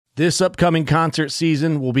This upcoming concert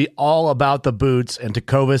season will be all about the boots, and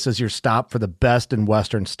Tecovas is your stop for the best in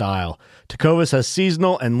Western style. Tecovas has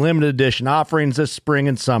seasonal and limited edition offerings this spring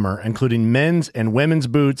and summer, including men's and women's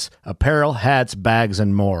boots, apparel, hats, bags,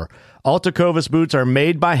 and more. All Tecovas boots are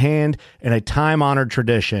made by hand in a time-honored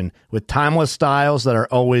tradition with timeless styles that are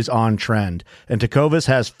always on trend. And Tecovas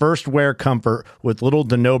has first wear comfort with little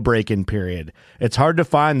to no break-in period. It's hard to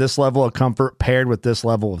find this level of comfort paired with this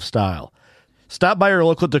level of style. Stop by your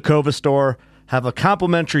local Tecovas store, have a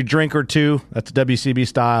complimentary drink or two, that's WCB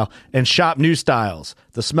style, and shop new styles.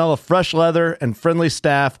 The smell of fresh leather and friendly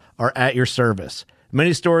staff are at your service.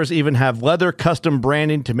 Many stores even have leather custom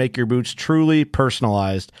branding to make your boots truly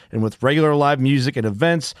personalized. And with regular live music and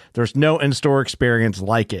events, there's no in-store experience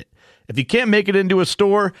like it. If you can't make it into a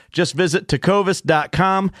store, just visit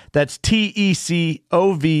tecovas.com. That's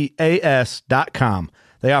TECOVAS.com.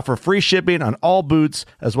 They offer free shipping on all boots,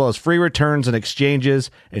 as well as free returns and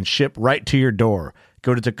exchanges, and ship right to your door.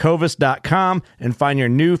 Go to tecovas.com and find your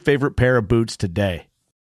new favorite pair of boots today.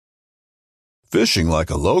 Fishing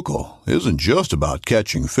like a local isn't just about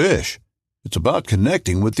catching fish. It's about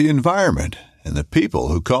connecting with the environment and the people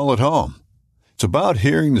who call it home. It's about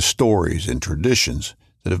hearing the stories and traditions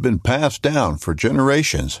that have been passed down for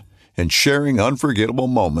generations and sharing unforgettable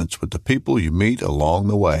moments with the people you meet along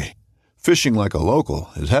the way. Fishing like a local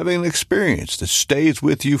is having an experience that stays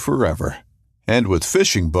with you forever. And with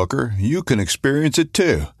Fishing Booker, you can experience it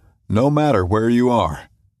too, no matter where you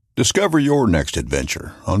are. Discover your next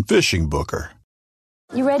adventure on Fishing Booker.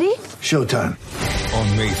 You ready? Showtime.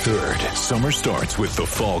 On May 3rd, summer starts with The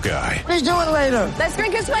Fall Guy. Let's do it later. Let's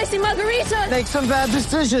drink a spicy margarita. Make some bad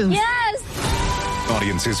decisions. Yes!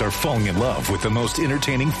 Audiences are falling in love with the most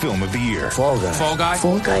entertaining film of the year. Fall Guy. Fall Guy?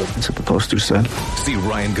 Fall Guy. That's what the poster said. See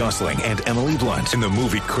Ryan Gosling and Emily Blunt in the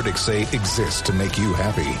movie critics say exists to make you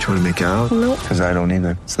happy. Trying to make it out? Nope. Because I don't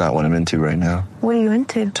either. It's not what I'm into right now. What are you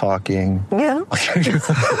into? Talking. Yeah.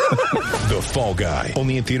 The Fall Guy.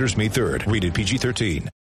 Only in theaters May 3rd. Rated PG-13.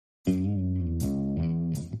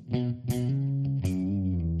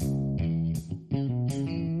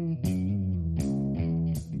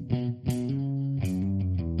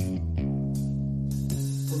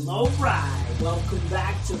 Alright, welcome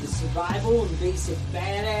back to the Survival and Basic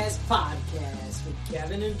Badass Podcast with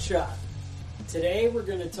Kevin and Chuck. Today we're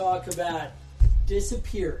going to talk about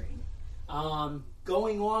disappearing,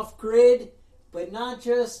 going off grid, but not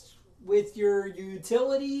just with your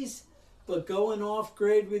utilities, but going off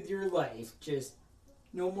grid with your life. Just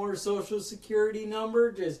no more social security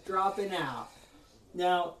number, just dropping out.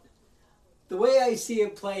 Now, the way I see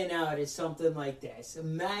it playing out is something like this.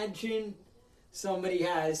 Imagine somebody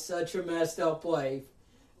has such a messed up life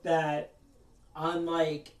that on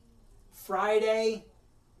like Friday,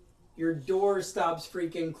 your door stops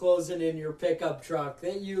freaking closing in your pickup truck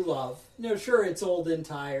that you love. No, sure, it's old and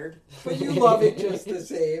tired, but you love it just the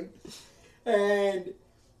same. And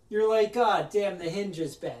you're like, God damn, the hinge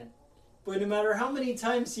is bent. But no matter how many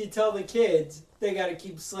times you tell the kids, they got to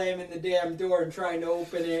keep slamming the damn door and trying to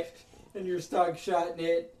open it, and you're stuck shutting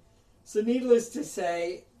it. So needless to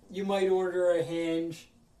say, you might order a hinge,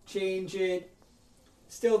 change it,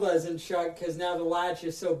 still doesn't shut because now the latch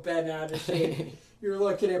is so bent out of shape. You're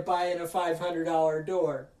looking at buying a $500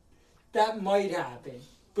 door. That might happen.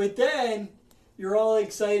 But then you're all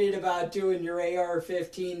excited about doing your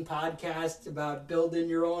AR-15 podcast, about building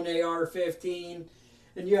your own AR-15,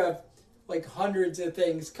 and you have like hundreds of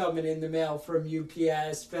things coming in the mail from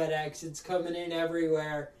UPS, FedEx. It's coming in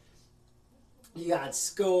everywhere. You got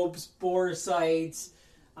scopes, bore sights,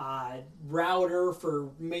 router for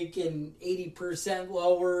making 80%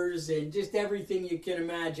 lowers, and just everything you can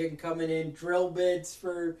imagine coming in. Drill bits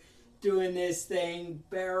for doing this thing,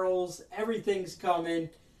 barrels, everything's coming.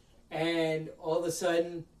 And all of a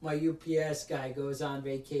sudden, my UPS guy goes on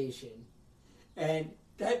vacation. And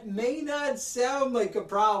that may not sound like a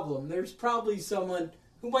problem. There's probably someone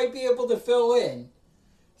who might be able to fill in.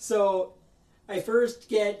 So I first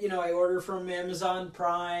get, I order from Amazon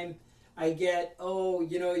Prime. I get,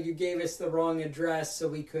 you gave us the wrong address, so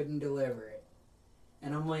we couldn't deliver it.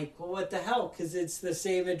 And I'm like, well, what the hell? Because it's the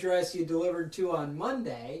same address you delivered to on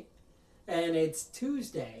Monday, and it's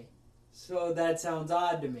Tuesday. So that sounds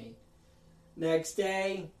odd to me. Next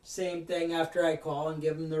day, same thing after I call and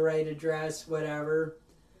give them the right address, whatever.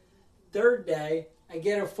 Third day, I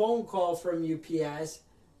get a phone call from UPS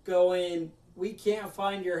going, we can't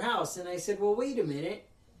find your house. And I said, well, wait a minute.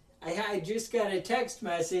 I just got a text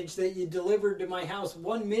message that you delivered to my house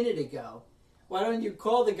 1 minute ago. Why don't you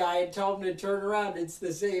call the guy and tell him to turn around? It's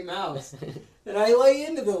the same house. And I lay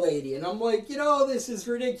into the lady, and I'm like, this is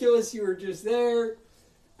ridiculous. You were just there.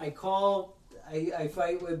 I call, I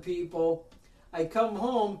fight with people. I come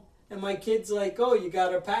home and my kid's like, "Oh, you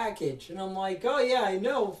got a package," and I'm like, "Oh yeah, I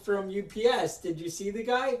know, from UPS. Did you see the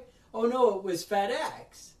guy?" "Oh no, it was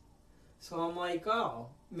FedEx." So I'm like, "Oh,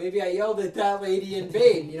 maybe I yelled at that lady in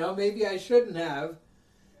vain. You know, maybe I shouldn't have."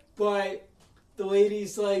 But the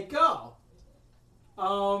lady's like, "Oh,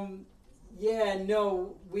 yeah,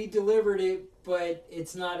 no, we delivered it, but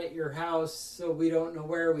it's not at your house, so we don't know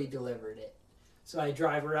where we delivered it." So I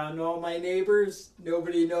drive around to all my neighbors.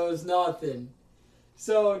 Nobody knows nothing.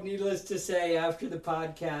 So, needless to say, after the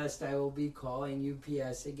podcast, I will be calling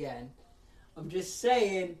UPS again. I'm just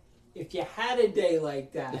saying, if you had a day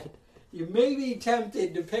like that, you may be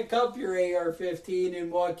tempted to pick up your AR-15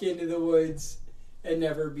 and walk into the woods and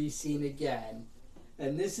never be seen again.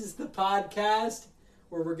 And this is the podcast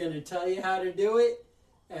where we're going to tell you how to do it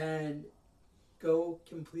and go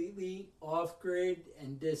completely off-grid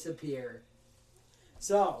and disappear.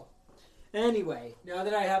 So, anyway, now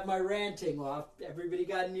that I have my ranting off, everybody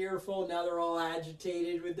got an earful. Now they're all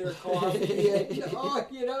agitated with their coffee. And,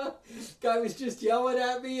 guy was just yelling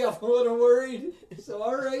at me. I'm a little worried. So,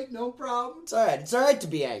 all right, no problem. It's all right. It's all right to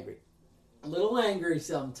be angry. A little angry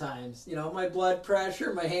sometimes. My blood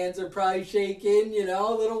pressure, my hands are probably shaking,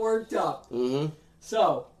 a little worked up. Mm-hmm.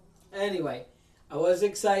 So, anyway, I was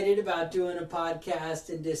excited about doing a podcast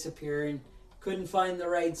and disappearing. Couldn't find the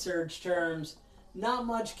right search terms. Not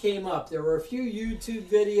much came up. There were a few YouTube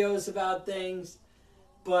videos about things,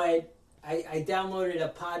 but I downloaded a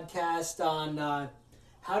podcast on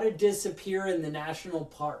how to disappear in the national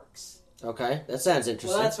parks. Okay, that sounds interesting.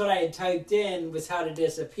 Well, that's what I had typed in, was how to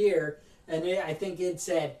disappear, and I think it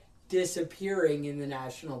said disappearing in the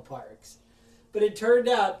national parks. But it turned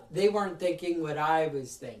out they weren't thinking what I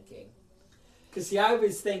was thinking. Because, see, I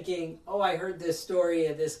was thinking, I heard this story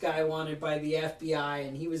of this guy wanted by the FBI,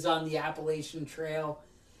 and he was on the Appalachian Trail.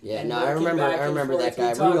 Yeah, no, I remember that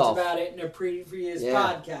guy, We Rudolph. talked about it in a previous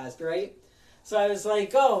podcast, right? So I was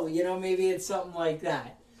like, maybe it's something like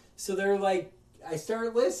that. So they're like, I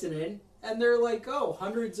started listening, and they're like,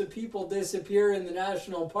 hundreds of people disappear in the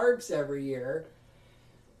national parks every year.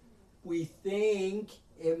 We think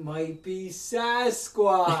it might be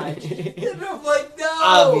Sasquatch. And I'm like, no!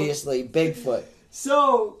 Obviously, Bigfoot.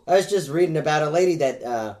 So, I was just reading about a lady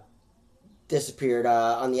that disappeared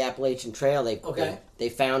on the Appalachian Trail. They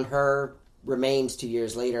found her remains 2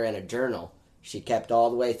 years later in a journal she kept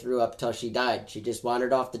all the way through up till she died. She just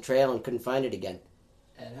wandered off the trail and couldn't find it again.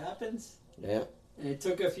 it happens. Yeah. And it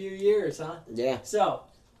took a few years, huh? Yeah. So,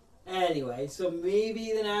 anyway,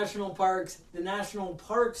 maybe the National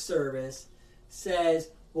Park Service says,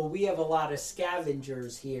 well, we have a lot of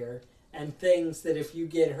scavengers here, and things that if you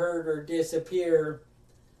get hurt or disappear,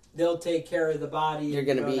 they'll take care of the body. You're and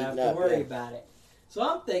going you don't have to worry about it. So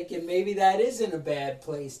I'm thinking maybe that isn't a bad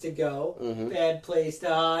place to go, bad place to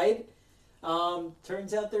hide.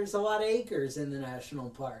 Turns out there's a lot of acres in the national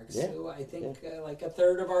parks. Yeah. So I think like a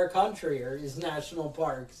third of our country is national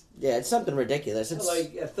parks. Yeah, it's something ridiculous. It's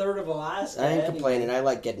like a third of Alaska. I ain't complaining. I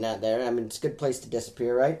like getting out there. I mean, it's a good place to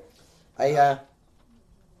disappear, right? I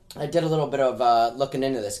did a little bit of looking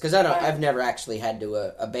into this because I've never actually had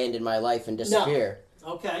to abandon my life and disappear.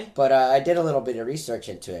 No. Okay. But I did a little bit of research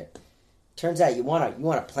into it. Turns out you want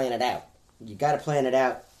to plan it out. You got to plan it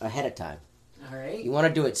out ahead of time. All right. You want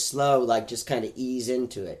to do it slow, like just kind of ease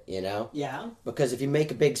into it, Yeah. Because if you make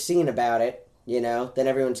a big scene about it, then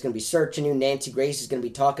everyone's going to be searching you. Nancy Grace is going to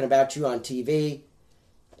be talking about you on TV.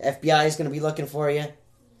 FBI is going to be looking for you.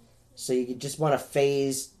 So you just want to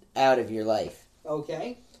phase out of your life.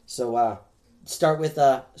 Okay. So start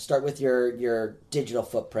with your digital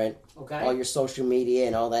footprint. Okay. All your social media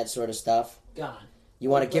and all that sort of stuff. Gone. You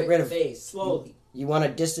want to get rid of face slowly. You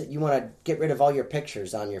want to get rid of all your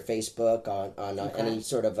pictures on your Facebook, on any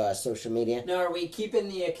sort of social media. Now, are we keeping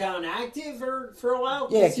the account active for a while?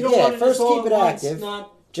 Yeah, you don't want to first just all keep it at once, active.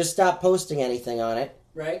 Not, just stop posting anything on it.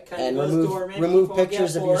 right? Kind And of goes dormant. remove People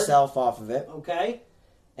pictures get of bored. yourself off of it. Okay.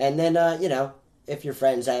 And then if your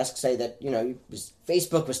friends say that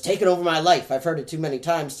Facebook was taking over my life. I've heard it too many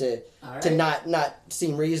times to not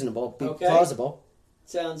seem reasonable, be plausible.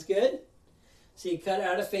 Sounds good. So you cut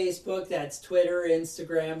out of Facebook. That's Twitter,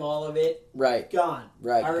 Instagram, all of it. Right. Gone.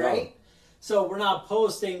 Right. All gone. right. So we're not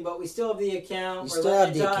posting, but we still have the account. You We're still letting have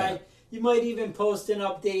it the die. account. You might even post an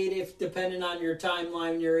update if, depending on your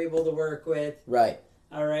timeline, you're able to work with. Right.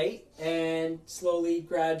 All right. And slowly,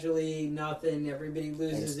 gradually, nothing. Everybody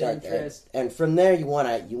loses interest. And from there, you want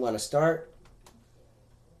to start.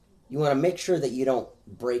 You want to make sure that you don't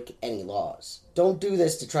break any laws. Don't do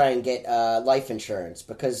this to try and get life insurance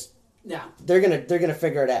because No. They're gonna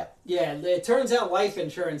figure it out. Yeah, it turns out life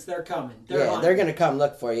insurance, they're coming. They're gonna come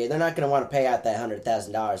look for you. They're not gonna want to pay out that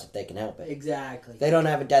 $100,000 if they can help it. Exactly. If they don't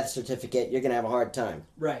have a death certificate, you're gonna have a hard time.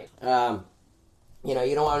 Right. You know,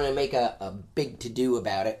 you don't want to make a big to-do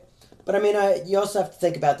about it. But, I mean, you also have to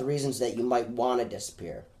think about the reasons that you might want to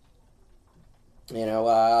disappear. You know,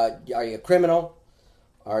 are you a criminal?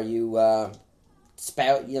 Are you,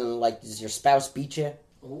 does your spouse beat you?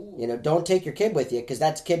 Ooh. You know, don't take your kid with you, because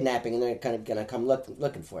that's kidnapping, and they're kind of going to come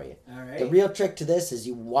looking for you. All right. The real trick to this is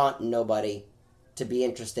you want nobody to be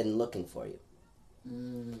interested in looking for you.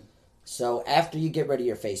 So, after you get rid of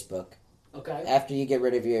your Facebook... Okay. After you get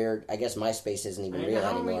rid of your, I guess MySpace isn't even real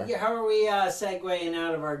anymore. How are we segueing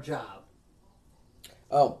out of our job?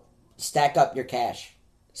 Oh, stack up your cash.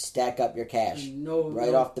 Stack up your cash.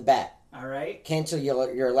 Right off the bat. All right. Cancel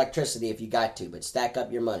your electricity if you got to, but stack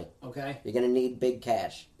up your money. Okay. You're going to need big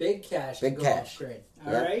cash. Big cash. Big cash. Upgrade.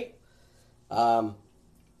 Yep. All right.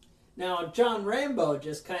 Now, John Rambo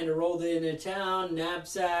just kind of rolled into town,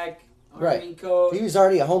 knapsack, army coat. He was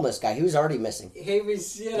already a homeless guy. He was already missing. He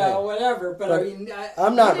was, whatever. But I mean,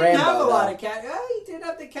 I'm not he didn't Rambo, have a lot though. of cash. He did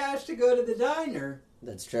have the cash to go to the diner.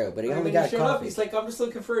 That's true, but he When only he got showed coffee. up, he's like, I'm just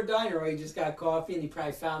looking for a diner. Well, he just got coffee, and he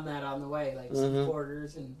probably found that on the way, like some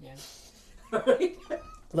quarters and Right?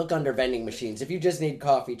 Look under vending machines. If you just need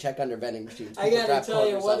coffee, check under vending machines. I People gotta drop tell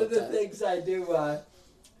you, quarters one all of the time. things I do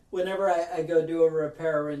whenever I go do a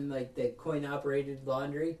repair in like the coin-operated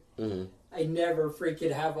laundry, I never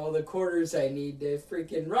freaking have all the quarters I need to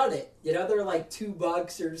freaking run it. You know, they're like $2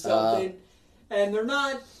 or something, and they're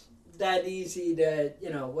not that easy to,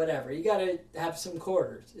 whatever. You gotta have some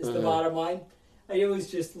quarters, is the bottom line. I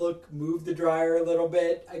always just move the dryer a little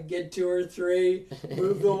bit. I get 2 or 3,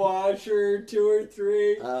 move the washer 2 or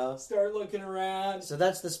 3, start looking around. So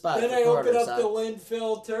that's the spot. Then for I open quarters, up the lint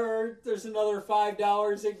filter. There's another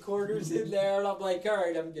 $5 in quarters in there, and I'm like, all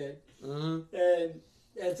right, I'm good. And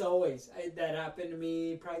as always, that happened to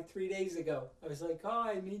me probably 3 days ago. I was like, oh,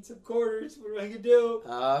 I need some quarters. What am I gonna do?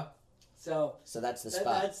 So that's the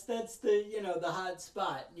spot. That's the the hot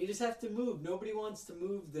spot. You just have to move. Nobody wants to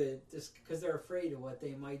move just because they're afraid of what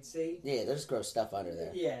they might see. Yeah, there's gross stuff under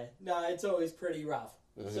there. Yeah, no, it's always pretty rough.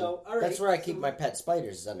 So all right, that's where I keep my pet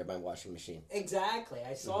spiders, is under my washing machine. Exactly,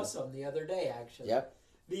 I saw some the other day actually. Yep.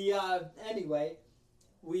 Anyway,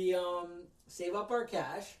 we save up our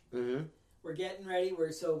cash. We're getting ready.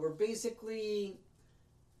 We're basically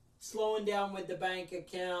slowing down with the bank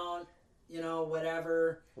account.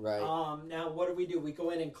 Whatever. Right. Now, what do? We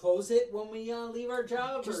go in and close it when we leave our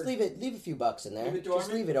job? Just leave a few bucks in there. Leave it dormant?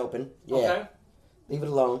 Just leave it open. Yeah. Okay. Leave it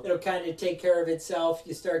alone. It'll kind of take care of itself.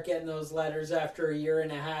 You start getting those letters after a year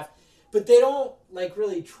and a half. But they don't,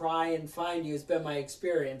 really try and find you. It's been my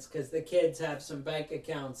experience, because the kids have some bank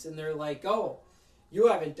accounts, and they're like, oh, you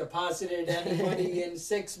haven't deposited any money in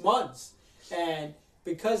 6 months. And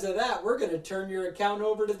because of that, we're going to turn your account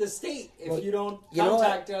over to the state if you don't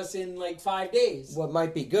contact us in 5 days. What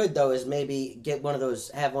might be good though is maybe have one of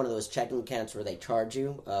those checking accounts where they charge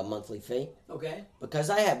you a monthly fee. Okay. Because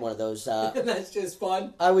I had one of those. That's just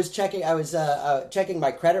fun. I was checking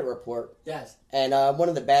my credit report. Yes. And one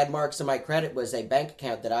of the bad marks on my credit was a bank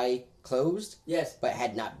account that I closed. Yes. But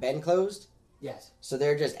had not been closed. Yes. So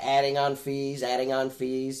they're just adding on fees.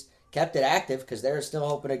 Kept it active because they were still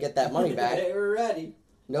hoping to get that money back. They were ready.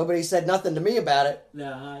 Nobody said nothing to me about it.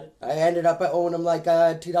 No. I ended up owing them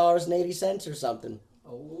 $2.80 or something.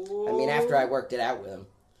 Oh. I mean, after I worked it out with them.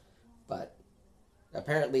 But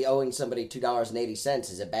apparently owing somebody $2.80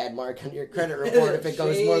 is a bad mark on your credit report if it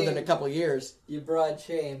goes more than a couple years. You brought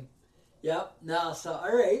shame. Yep. No, so,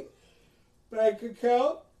 all right. Bank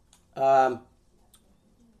account.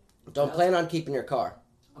 Don't plan on keeping your car.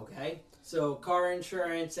 Okay. So car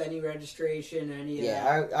insurance, any registration, any of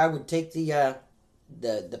that? Yeah, I would take the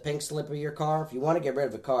pink slip of your car. If you want to get rid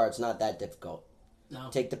of a car, it's not that difficult. No.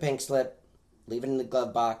 Take the pink slip, leave it in the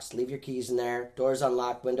glove box, leave your keys in there, doors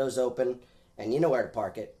unlocked, windows open, and you know where to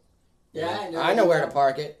park it. Yeah, I know where to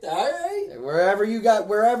park it. All right.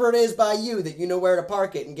 Wherever it is by you that you know where to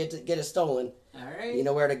park it and get it stolen. All right. You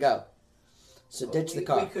know where to go. So ditch the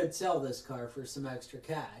car. We could sell this car for some extra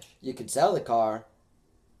cash. You could sell the car,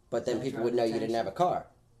 but then That's people right, would know you attention. didn't have a car.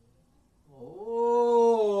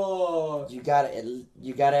 Oh. You gotta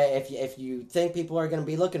if you think people are gonna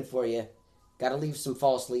be looking for you, gotta leave some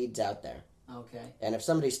false leads out there. Okay. And if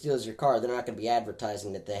somebody steals your car, they're not gonna be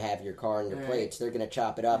advertising that they have your car and your All plates. right. They're gonna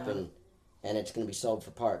chop it up Yeah. and it's gonna be sold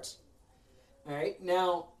for parts. All right.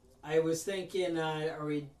 Now, I was thinking, are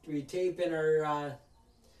we taping our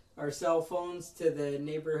cell phones to the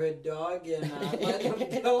neighborhood dog and let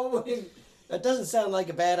them go That doesn't sound like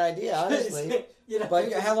a bad idea, honestly. You know,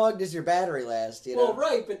 But how long does your battery last? You know? well,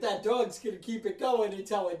 right, but that dog's going to keep it going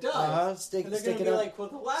until it dies. Stick and they're it going to be un- like, well,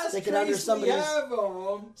 the last stick it under trace we somebody's- have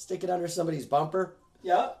of them. Stick it under somebody's bumper.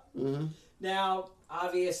 Yep. Mm-hmm. Now,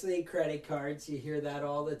 obviously, credit cards, you hear that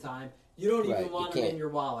all the time. You don't Right, even you want them in can't. your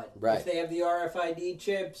wallet. Right. If they have the RFID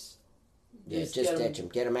chips, Yeah, just ditch them.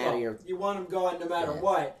 Get them out of your... You want them going no matter Yeah.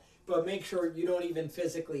 what, but make sure you don't even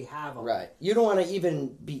physically have them. Right. You don't want to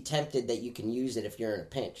even be tempted that you can use it if you're in a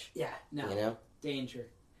pinch. Yeah, no. You know? Danger.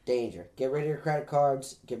 Danger. Get rid of your credit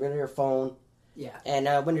cards. Get rid of your phone. Yeah.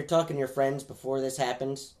 And when you're talking to your friends before this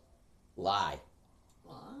happens, lie.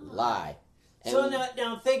 Lie. And So now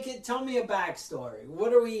tell me a backstory.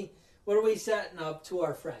 What are we setting up to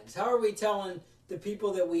our friends? How are we telling the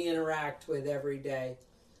people that we interact with every day?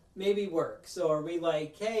 Maybe work. So are we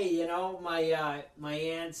like, hey, you know, my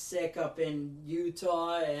aunt's sick up in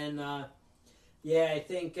Utah, and I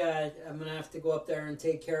think I'm gonna have to go up there and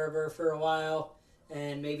take care of her for a while,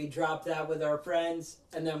 and maybe drop that with our friends,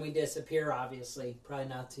 and then we disappear. Obviously, probably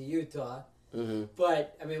not to Utah,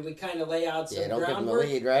 but I mean, we kind of lay out some don't give them the groundwork.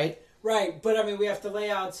 lead, right? Right, but I mean, we have to lay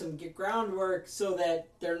out some groundwork so that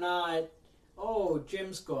they're not, oh,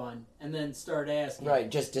 Jim's gone, and then start asking. Right,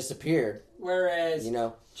 just disappeared. Whereas, You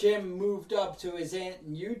know? Jim moved up to his aunt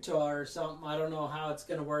in Utah or something. I don't know how it's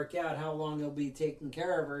going to work out, how long he'll be taking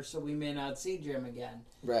care of her, so we may not see Jim again.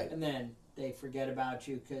 Right. And then they forget about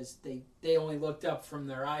you because they only looked up from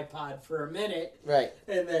their iPod for a minute. Right.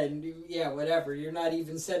 And then, whatever. You're not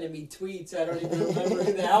even sending me tweets. I don't even remember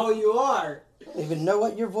who the hell you are. I don't even know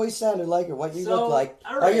what your voice sounded like or what you So, look like.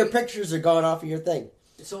 all All right. your pictures are going off of your thing.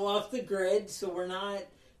 So off the grid, so we're not,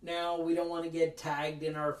 now we don't want to get tagged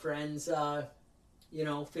in our friends'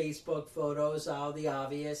 Facebook photos, all the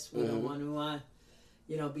obvious. We don't want to,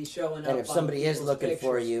 be showing up. And if on somebody is people's looking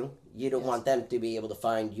for pictures. you don't Yes. want them to be able to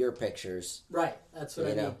find your pictures. Right, that's what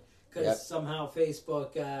You I know. mean. Because Yep. somehow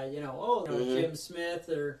Facebook, Jim Smith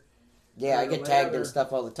or... Yeah, I or get tagged whatever. and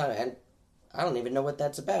stuff all the time. And I don't even know what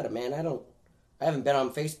that's about, man. I haven't been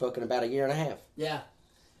on Facebook in about a year and a half. Yeah.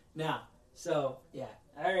 Now, so, yeah.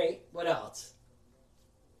 All right, what else?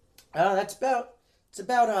 It's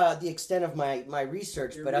about the extent of my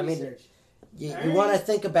research, Your but I mean, research. you All want to right.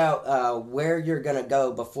 think about where you're going to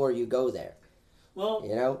go before you go there. Well,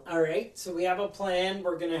 You know? all right, so we have a plan.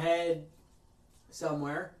 We're going to head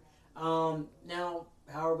somewhere. Now,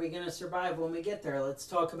 how are we going to survive when we get there? Let's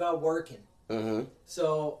talk about working. Mm-hmm.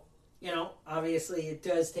 So, obviously it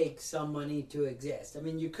does take some money to exist. I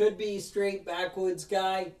mean, you could be straight backwoods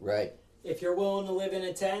guy. Right. If you're willing to live in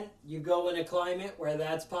a tent, you go in a climate where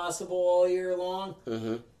that's possible all year long.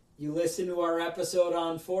 Mm-hmm. You listen to our episode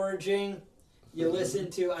on foraging. You Mm-hmm.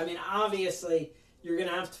 listen to, obviously, you're going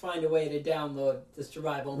to have to find a way to download the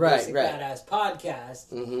Survival and Right, Basic right. Badass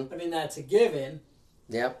podcast. Mm-hmm. I mean, that's a given.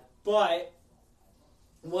 Yep. But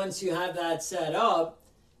once you have that set up,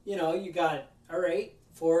 you got, all right,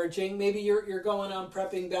 foraging. Maybe you're going on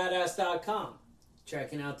preppingbadass.com,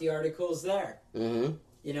 checking out the articles there. Mm-hmm.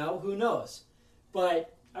 Who knows?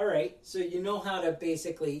 But, all right, so you know how to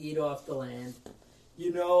basically eat off the land.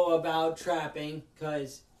 You know about trapping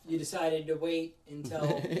because you decided to wait until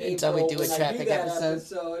Until we April do a when I trapping that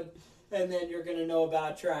episode. and then you're going to know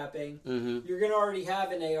about trapping. Mm-hmm. You're going to already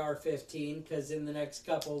have an AR-15 because in the next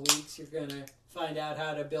couple of weeks you're going to find out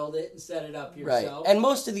how to build it and set it up Right. yourself. And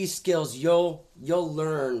most of these skills you'll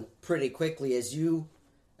learn pretty quickly as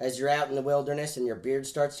you're out in the wilderness and your beard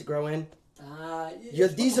starts to grow in.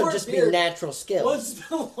 These will just be natural skills. Once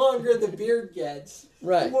the longer the beard gets,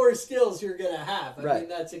 Right. the more skills you're going to have. I Right. mean,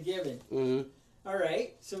 that's a given. Mm-hmm. All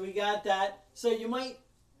right, so we got that. So you might,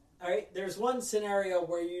 all right, there's one scenario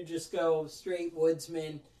where you just go straight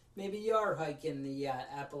woodsman. Maybe you are hiking the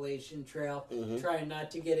Appalachian Trail, trying not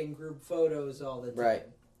to get in group photos all the time. Right.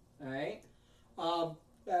 All right.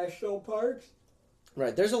 National parks.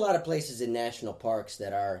 Right. There's a lot of places in national parks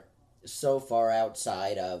that are so far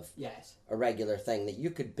outside of Yes. a regular thing that you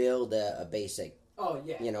could build a basic, Oh,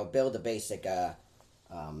 yeah. build a basic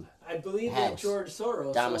I believe that house. George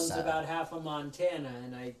Soros Domicile. owns about half of Montana,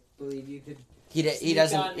 and I believe you could... he Sneak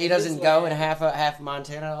doesn't onto he doesn't his go in land. half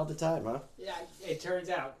Montana all the time, huh? Yeah, it turns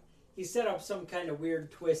out he set up some kind of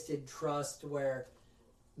weird twisted trust where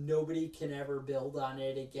nobody can ever build on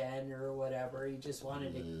it again or whatever. He just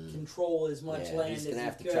wanted to control as much Yeah, land he's as gonna he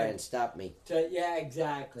have to could. try and stop me. Yeah,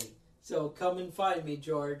 exactly. So come and find me,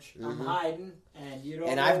 George. I'm hiding, and you don't.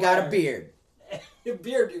 And know I've got where. a beard. A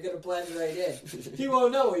beard, you're gonna blend right in. He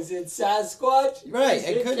won't know. Is it Sasquatch? Right, Is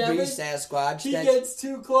it could Kevin? be Sasquatch. He gets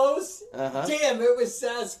too close. Uh-huh. Damn, it was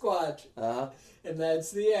Sasquatch, Uh-huh. and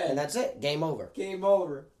that's the end. And that's it. Game over. Game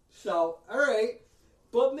over. So, all right,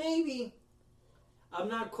 but maybe I'm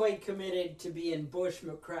not quite committed to being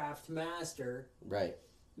bushcraft master. Right.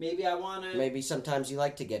 Maybe I want to... Maybe sometimes you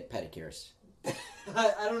like to get pedicures.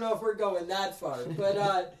 I don't know if we're going that far. But,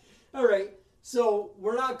 all right. So,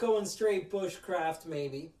 we're not going straight bushcraft,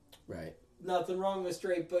 maybe. Right. Nothing wrong with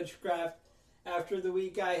straight bushcraft. After the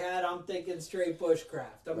week I had, I'm thinking straight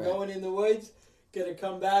bushcraft. I'm going in the woods, gonna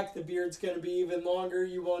come back, the beard's gonna be even longer,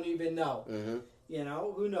 you won't even know. Mm-hmm. You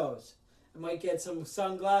know, who knows? I might get some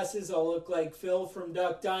sunglasses, I'll look like Phil from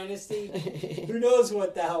Duck Dynasty. Who knows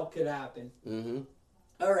what the hell could happen? Mm-hmm.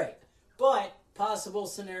 All right, but possible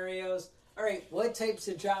scenarios. All right, what types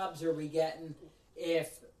of jobs are we getting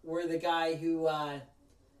if we're the guy who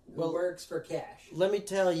works for cash? Let me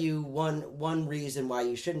tell you one reason why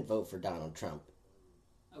you shouldn't vote for Donald Trump.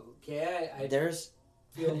 Okay, I There's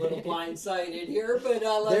feel a little blindsided here, but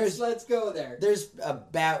let's go there. There's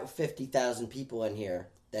about 50,000 people in here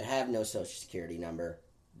that have no Social Security number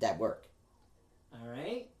that work. All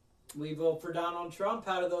right. We vote for Donald Trump.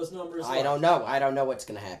 How do those numbers look? I don't know. I don't know what's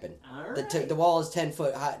going to happen. All right. The wall is 10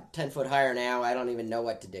 foot higher now. I don't even know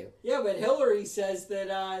what to do. Yeah, but Hillary says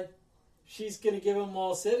that she's going to give them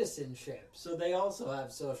all citizenship, so they also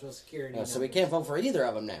have Social Security numbers. So we can't vote for either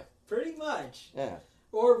of them now. Pretty much. Yeah.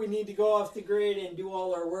 Or we need to go off the grid and do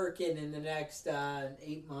all our work in the next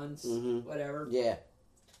 8 months, whatever. Yeah.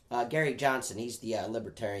 Gary Johnson, he's the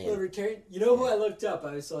libertarian. Libertarian. You know who I looked up?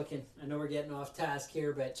 I was looking. I know we're getting off task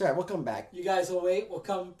here, but... Sorry, we'll come back. You guys will wait. We'll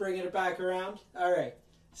come bringing it back around. All right.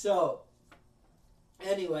 So,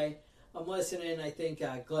 anyway, I'm listening. I think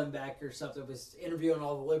Glenn Beck or something was interviewing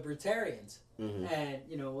all the libertarians. Mm-hmm.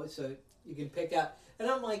 And, so you can pick out... And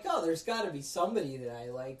I'm like, oh, there's got to be somebody that I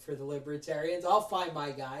like for the libertarians. I'll find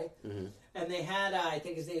my guy. Mm-hmm. And they had, I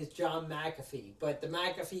think his name is John McAfee, but the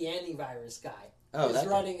McAfee antivirus guy. He's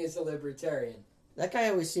running as a libertarian. That guy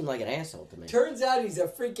always seemed like an asshole to me. Turns out he's a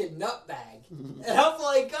freaking nutbag. And I'm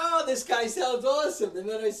like, oh, this guy sounds awesome. And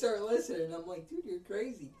then I start listening, and I'm like, dude, you're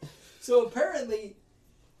crazy. So apparently,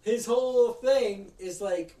 his whole thing is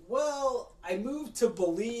like, well, I moved to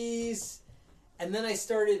Belize, and then I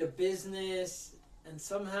started a business, and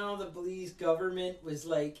somehow the Belize government was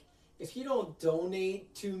like, if you don't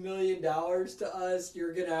donate $2 million to us,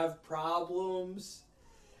 you're going to have problems.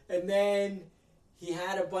 And then he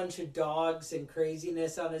had a bunch of dogs and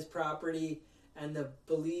craziness on his property, and the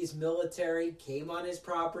Belize military came on his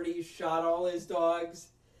property, shot all his dogs.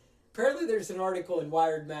 Apparently there's an article in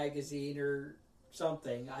Wired magazine or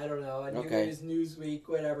something. I don't know. I think it was Newsweek,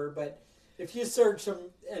 whatever. But if you search him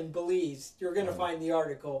in Belize, you're going to find the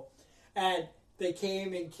article. And they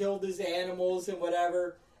came and killed his animals and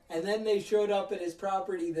whatever. And then they showed up at his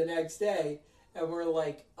property the next day. And we're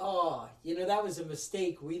like, oh, that was a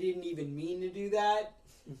mistake. We didn't even mean to do that.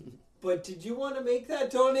 But did you want to make that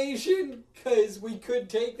donation? Because we could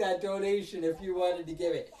take that donation if you wanted to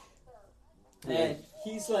give it. And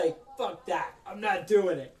he's like, fuck that. I'm not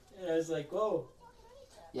doing it. And I was like, whoa.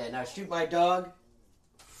 Yeah, now shoot my dog.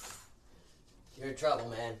 You're in trouble,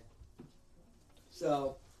 man.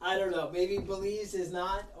 So, I don't know. Maybe Belize is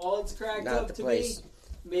not all it's cracked not up the to place. be.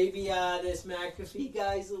 Maybe this McAfee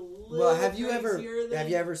guy's a little Well, have you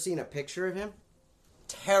than... ever seen a picture of him?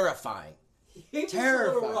 Terrifying. He's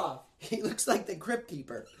Terrifying. a little rough. He looks like the Crypt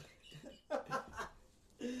Keeper.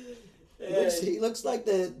 And He looks like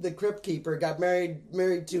the Crypt Keeper got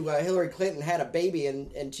married to Hillary Clinton, had a baby,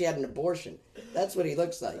 and she had an abortion. That's what he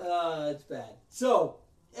looks like. That's bad. So,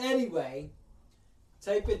 anyway,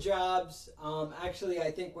 type of jobs. Actually,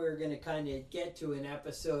 I think we're going to kind of get to an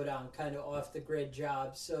episode on kind of off-the-grid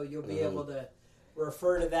jobs, so you'll be able to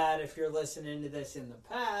refer to that if you're listening to this in the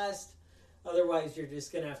past. Otherwise, you're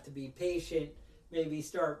just going to have to be patient. Maybe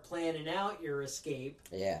start planning out your escape.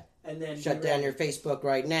 Yeah. And then shut down your Facebook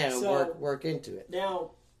right now and work into it.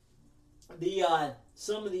 Now, the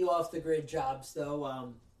some of the off-the-grid jobs,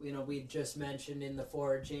 though, we just mentioned in the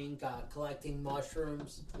foraging, collecting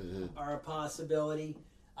mushrooms are a possibility.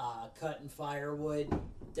 Cutting firewood,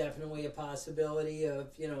 definitely a possibility of,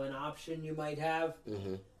 an option you might have.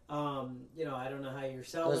 Mm-hmm. I don't know how you're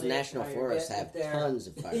selling Those national forests have tons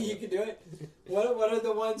of firewood. You can do it. What are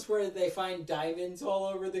the ones where they find diamonds all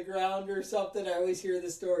over the ground or something? I always hear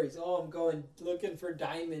the stories. Oh, I'm going looking for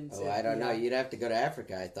diamonds. Oh, I don't know. You'd have to go to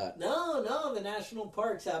Africa, I thought. No, the national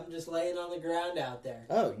parks have them just laying on the ground out there.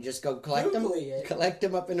 Oh, you just go collect them? It. Collect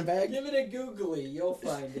them up in a bag? Give it a googly. You'll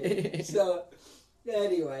find it. So,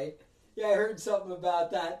 anyway, yeah, I heard something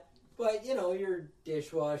about that. But, you're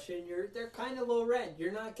dishwashing, they're kind of low rent.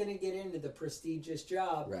 You're not going to get into the prestigious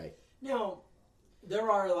job. Right. Now, there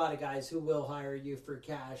are a lot of guys who will hire you for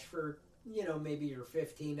cash for, maybe your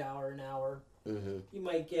 $15 an hour. Mm-hmm. You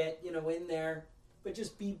might get, in there. But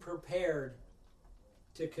just be prepared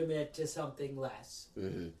to commit to something less.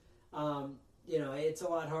 It's a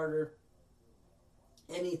lot harder.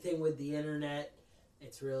 Anything with the internet,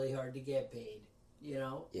 it's really hard to get paid.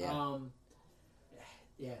 Yeah.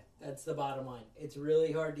 That's the bottom line. It's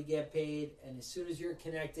really hard to get paid, and as soon as you're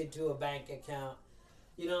connected to a bank account,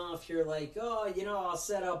 if you're like, I'll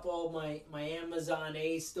set up all my Amazon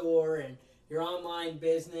A store and your online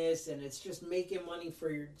business, and it's just making money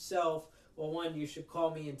for yourself. Well, one, you should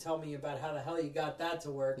call me and tell me about how the hell you got that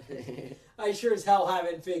to work. I sure as hell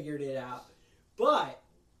haven't figured it out. But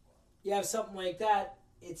you have something like that,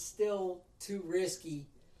 it's still too risky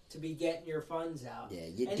to be getting your funds out. Yeah,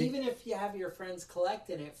 even if you have your friends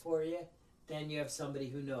collecting it for you, then you have somebody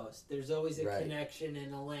who knows. There's always a connection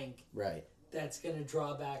and a link. Right. That's going to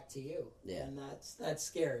draw back to you. Yeah. And that's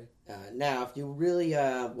scary. Now, if you really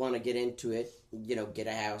want to get into it, get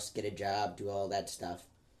a house, get a job, do all that stuff,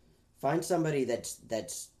 find somebody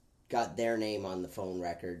that's got their name on the phone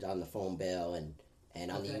records, on the phone bill,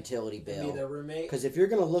 and on the utility bill. Be the roommate. Because if you're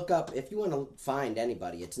going to look up, if you want to find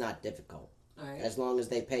anybody, it's not difficult. All right. As long as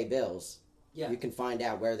they pay bills, you can find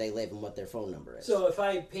out where they live and what their phone number is. So if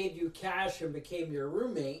I paid you cash and became your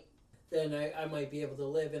roommate, then I might be able to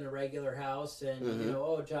live in a regular house and,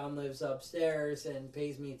 John lives upstairs and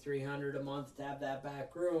pays me $300 a month to have that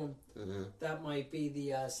back room. That might be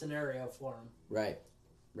the scenario for him.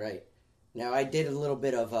 Right. Now, I did a little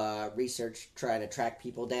bit of research trying to track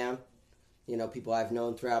people down. People I've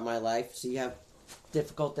known throughout my life. See how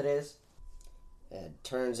difficult it is? It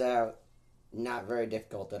turns out not very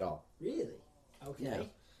difficult at all. Really? Okay.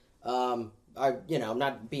 No. I'm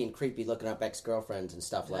not being creepy looking up ex-girlfriends and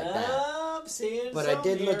stuff like that. I'm seeing But I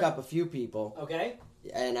did look up a few people. Okay.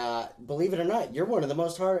 And believe it or not, you're one of the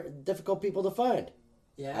most difficult people to find.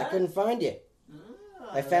 Yeah? I couldn't find you.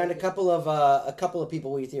 I found a couple of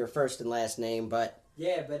people with your first and last name, but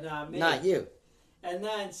but not me. Not you. And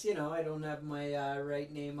that's I don't have my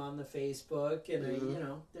right name on the Facebook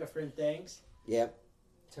and different things. Yep.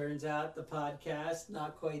 Turns out the podcast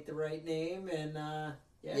not quite the right name and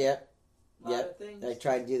Yep. A lot of things. I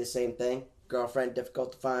tried to do the same thing. Girlfriend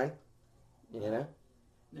difficult to find. Nice.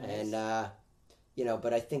 And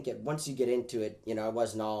but I think once you get into it, I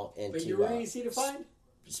wasn't all into. But you were easy to find.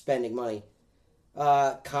 Spending money,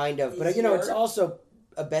 kind of. But it's also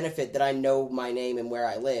a benefit that I know my name and where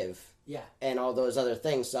I live. Yeah. And all those other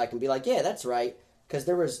things, so I can be like, yeah, that's right, because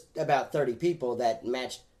there was about 30 people that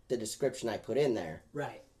matched the description I put in there.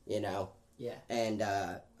 Right. Yeah. And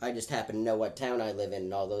I just happen to know what town I live in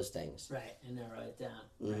and all those things. Right, and narrow it down.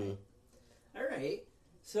 Mm-hmm. Right.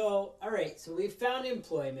 All right. So we found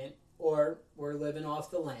employment, or we're living off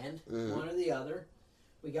the land, one or the other.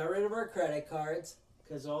 We got rid of our credit cards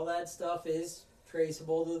because all that stuff is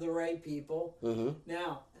traceable to the right people.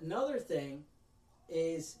 Now, another thing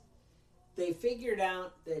is they figured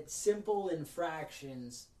out that simple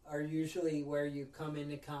infractions are usually where you come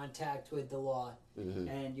into contact with the law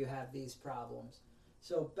and you have these problems.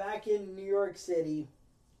 So back in New York City,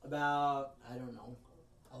 about, I don't know,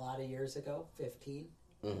 a lot of years ago, 15,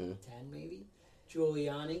 10 maybe,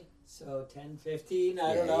 Giuliani, so 10, 15,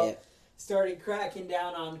 I don't know, started cracking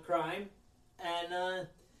down on crime, and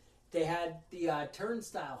they had the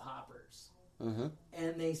turnstile hoppers.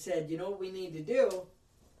 And they said, what we need to do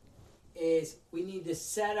is we need to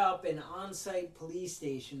set up an on-site police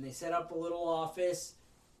station. They set up a little office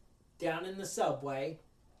down in the subway,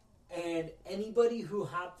 and anybody who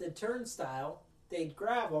hopped the turnstile, they'd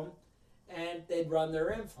grab them, and they'd run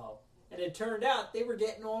their info. And it turned out they were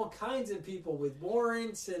getting all kinds of people with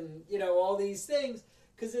warrants and, all these things,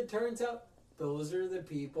 because it turns out those are the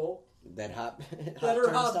people that hop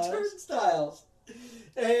turnstiles.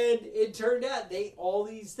 And it turned out all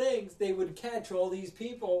these things, they would catch all these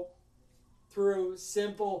people through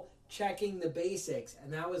simple checking the basics.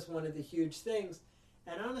 And that was one of the huge things.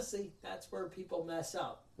 And honestly, that's where people mess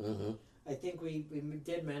up. I think we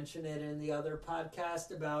did mention it in the other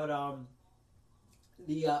podcast about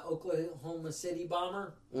the Oklahoma City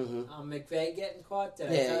bomber, McVeigh getting caught.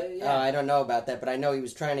 Did I tell you? Yeah. I don't know about that, but I know he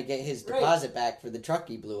was trying to get his deposit back for the truck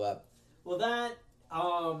he blew up. Well, that,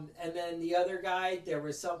 and then the other guy, there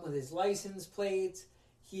was something with his license plates.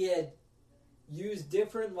 He had used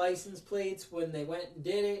different license plates when they went and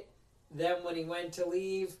did it. Then when he went to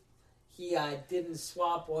leave, he didn't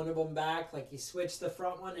swap one of them back. Like, he switched the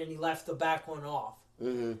front one and he left the back one off.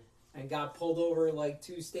 And got pulled over like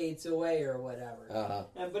 2 states away or whatever.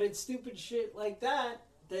 But it's stupid shit like that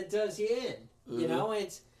does you in.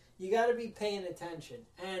 You got to be paying attention.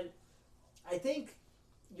 And I think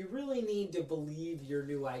you really need to believe your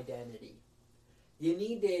new identity. You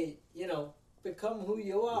need to, become who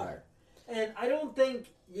you are. And I don't think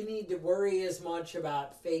you need to worry as much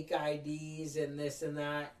about fake IDs and this and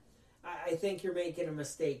that. I think you're making a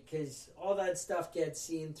mistake because all that stuff gets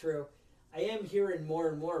seen through. I am hearing more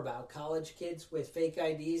and more about college kids with fake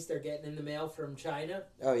IDs they're getting in the mail from China.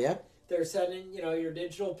 Oh, yeah? They're sending, your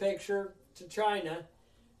digital picture to China.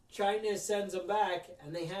 China sends them back,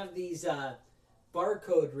 and they have these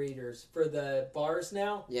barcode readers for the bars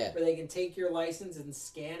now. Yeah. Where they can take your license and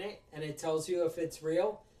scan it, and it tells you if it's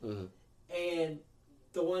real. Mm-hmm. And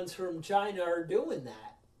the ones from China are doing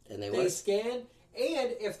that. And they scan,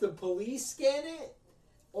 and if the police scan it,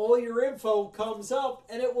 all your info comes up,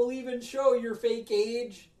 and it will even show your fake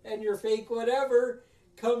age and your fake whatever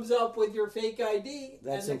comes up with your fake ID.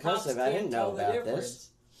 That's and the cops impressive. I can't didn't tell know the about difference. this.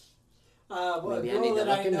 A Maybe I girl need to that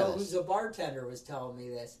look I into know this. who's a bartender was telling me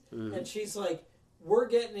this. Mm. And she's like, we're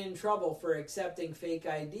getting in trouble for accepting fake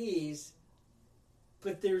IDs,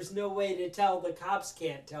 but there's no way to tell. The cops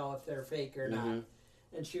can't tell if they're fake or not.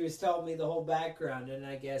 And she was telling me the whole background, and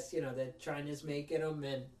I guess, that China's making them.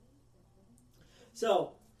 And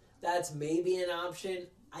so that's maybe an option.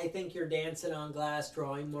 I think you're dancing on glass,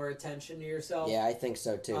 drawing more attention to yourself. Yeah, I think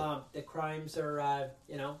so, too. The crimes are,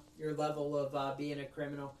 your level of being a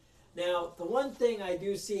criminal. Now, the one thing I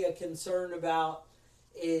do see a concern about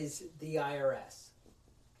is the IRS.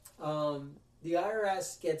 The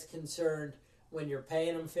IRS gets concerned when you're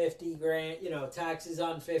paying them $50,000, taxes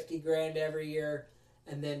on $50,000 every year,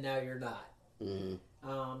 and then now you're not.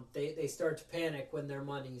 Mm-hmm. They start to panic when their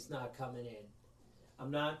money's not coming in.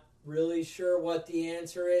 I'm not really sure what the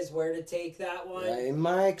answer is, where to take that one. In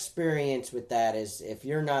my experience with that is if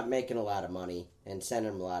you're not making a lot of money and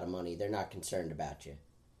sending them a lot of money, they're not concerned about you.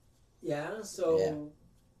 Yeah, so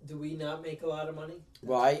do we not make a lot of money?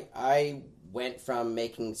 Well, I went from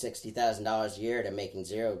making $60,000 a year to making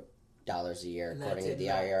 $0 a year, And according to that's the it,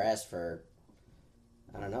 yeah. IRS, for,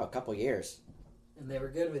 I don't know, a couple years. And they were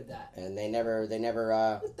good with that. And they never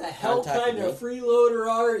What the hell contacted kind of me. freeloader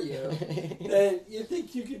are you? That you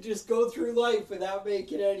think you could just go through life without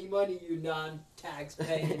making any money, you non-tax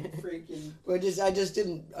paying freaking... Well, I just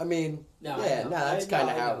didn't, I mean, No, yeah, I know. that's kind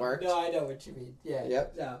of how it works. No, I know what you mean. Yeah.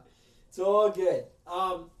 Yep. No. It's all good.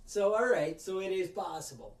 So, all right. So, it is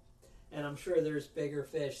possible. And I'm sure there's bigger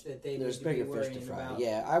fish that they There's need to be bigger fish to worrying fry. about.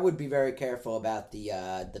 Yeah, I would be very careful about the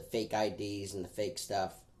fake IDs and the fake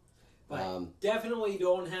stuff. But definitely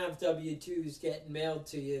don't have W-2s getting mailed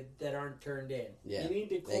to you that aren't turned in. Yeah, You need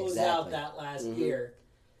to close exactly. out that last year.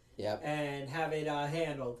 Yep. And have it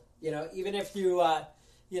handled. Even if you,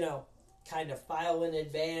 kind of file in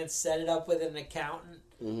advance, set it up with an accountant,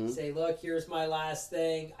 say, look, here's my last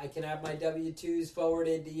thing. I can have my W-2s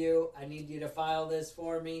forwarded to you. I need you to file this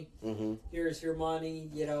for me. Here's your money,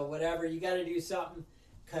 whatever. You got to do something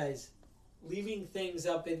because leaving things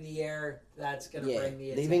up in the air, that's going to bring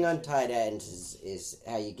the attention. Leaving untied ends is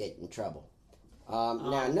how you get in trouble.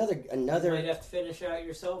 Now another. You might have to finish out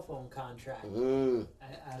your cell phone contract.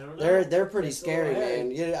 I don't know. They're pretty It's scary, all right.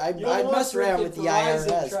 man. I You don't want mess around with the Verizon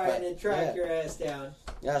IRS, trying but to track your ass down.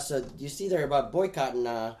 yeah. So you see, they're about boycotting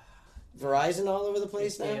Verizon all over the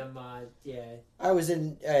place now. Damn, yeah. I was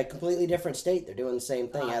in a completely different state. They're doing the same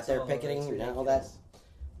thing out It's there all over. picketing It's and all ridiculous. that.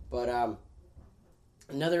 But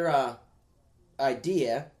another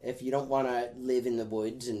idea, if you don't want to live in the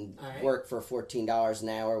woods and All right. work for $14 an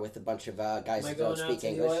hour with a bunch of guys Am I who don't going out speak to the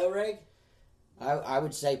English, oil rig? I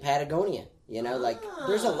would say Patagonia.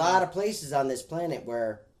 There's a lot of places on this planet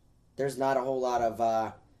where there's not a whole lot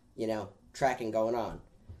of, tracking going on.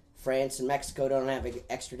 France and Mexico don't have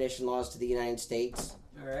extradition laws to the United States.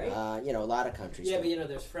 All right. A lot of countries. Yeah, don't. but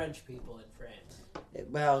there's French people in France.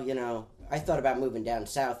 Well, I thought about moving down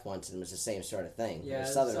south once, and it was the same sort of thing. Yeah,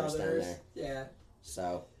 There's Southerners down Southerners. there. Yeah.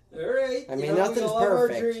 So, All right. I mean, we nothing's all have our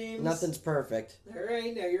perfect. dreams. Nothing's perfect. All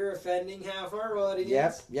right. Now you're offending half our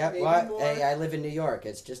audience. Yep. Maybe Well, more. hey, I live in New York.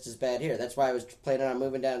 It's just as bad here. That's why I was planning on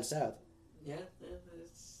moving down south. Yeah.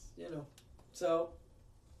 It's, So,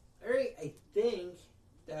 all right. I think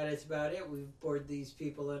that is about it. We've bored these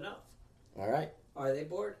people enough. All right. Are they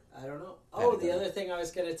bored? I don't know. I don't The know. other thing I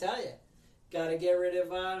was going to tell you. Got to get rid of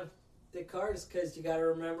the cars because you got to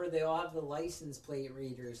remember they all have the license plate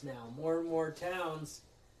readers now. More and more towns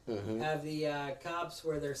have the cops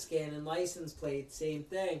where they're scanning license plates. Same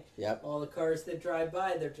thing. Yep. All the cars that drive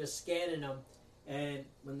by, they're just scanning them. And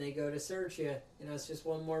when they go to search you, it's just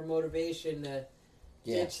one more motivation to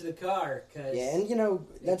ditch the car. Cause Yeah, and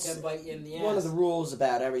that's it can bite you in the ass. one of the rules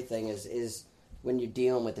about everything is when you're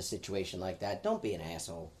dealing with a situation like that, don't be an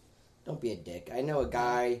asshole. Don't be a dick. I know a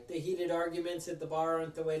guy. The heated arguments at the bar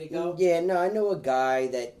aren't the way to go. Yeah, no, I know a guy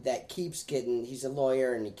that keeps getting. He's a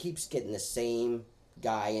lawyer and he keeps getting the same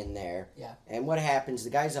guy in there. Yeah. And what happens? The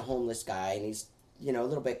guy's a homeless guy, and he's a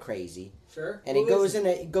little bit crazy. Sure. And he goes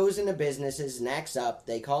into businesses and acts up.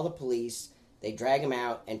 They call the police. They drag him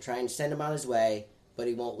out and try and send him on his way, but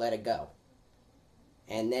he won't let it go.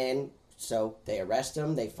 And then, so they arrest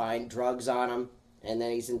him. They find drugs on him, and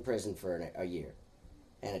then he's in prison for a year.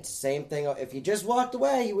 And it's the same thing. If you just walked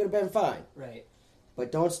away, he would have been fine. Right.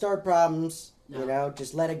 But don't start problems. No.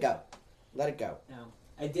 Just let it go. Let it go. No.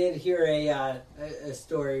 I did hear a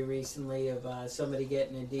story recently of somebody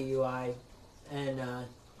getting a DUI, and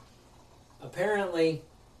apparently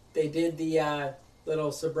they did the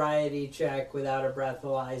little sobriety check without a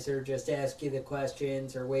breathalyzer, just ask you the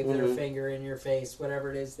questions or wave their finger in your face,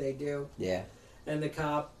 whatever it is they do. Yeah. And the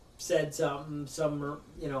cop said something,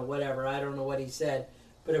 whatever, I don't know what he said,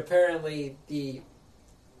 but apparently the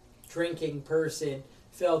drinking person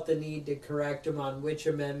felt the need to correct him on which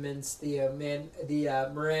amendments the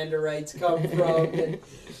Miranda rights come from,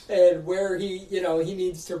 and where he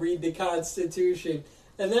needs to read the Constitution.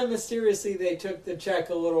 And then mysteriously they took the check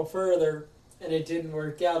a little further, and it didn't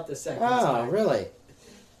work out the second time. Oh, really?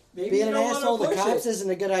 Maybe being an asshole to cops it.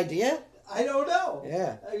 isn't a good idea? I don't know.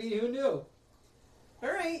 Yeah. I mean, who knew?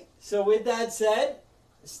 All right. So with that said,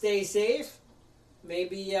 stay safe.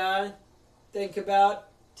 Maybe think about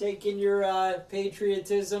taking your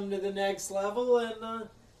patriotism to the next level and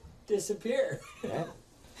disappear. Yeah.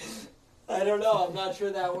 I don't know. I'm not sure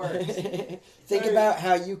that works. Think about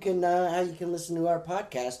how you can listen to our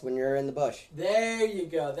podcast when you're in the bush. There you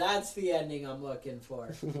go. That's the ending I'm looking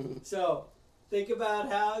for. So think about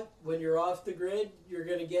how when you're off the grid, you're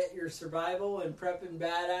going to get your Survival and Prepping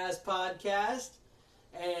Badass podcast.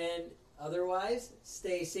 And otherwise,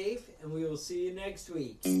 stay safe, and we will see you next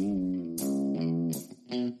week.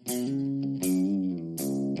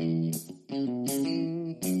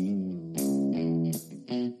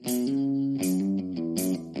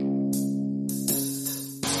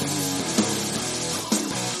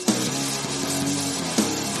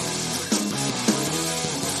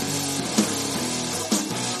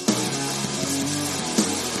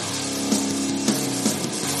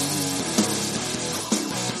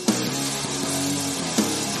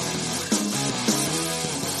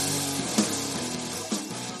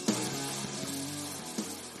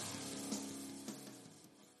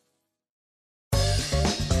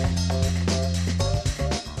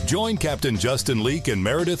 Join Captain Justin Leake and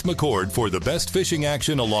Meredith McCord for the best fishing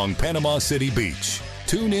action along Panama City Beach.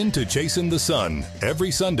 Tune in to Chasing the Sun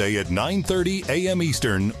every Sunday at 9:30 a.m.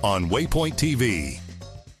 Eastern on Waypoint TV.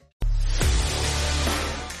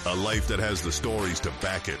 A life that has the stories to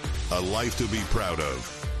back it. A life to be proud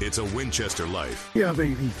of. It's a Winchester life. Yeah,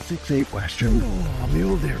 baby. 6'8" Western. Oh,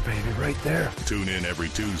 mule deer, baby, right there. Tune in every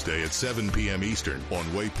Tuesday at 7 p.m. Eastern on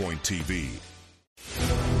Waypoint TV.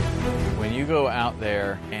 When you go out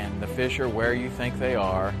there and the fish are where you think they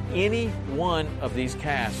are, any one of these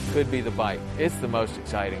casts could be the bite. It's the most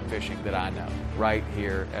exciting fishing that I know, right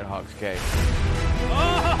here at Hawks Cave.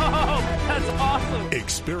 Oh, that's awesome!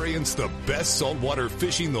 Experience the best saltwater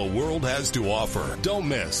fishing the world has to offer. Don't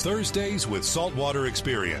miss Thursdays with Saltwater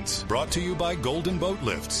Experience, brought to you by Golden Boat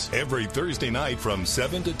Lifts, every Thursday night from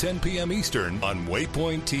 7 to 10 p.m. Eastern on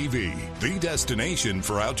Waypoint TV, the destination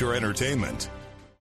for outdoor entertainment.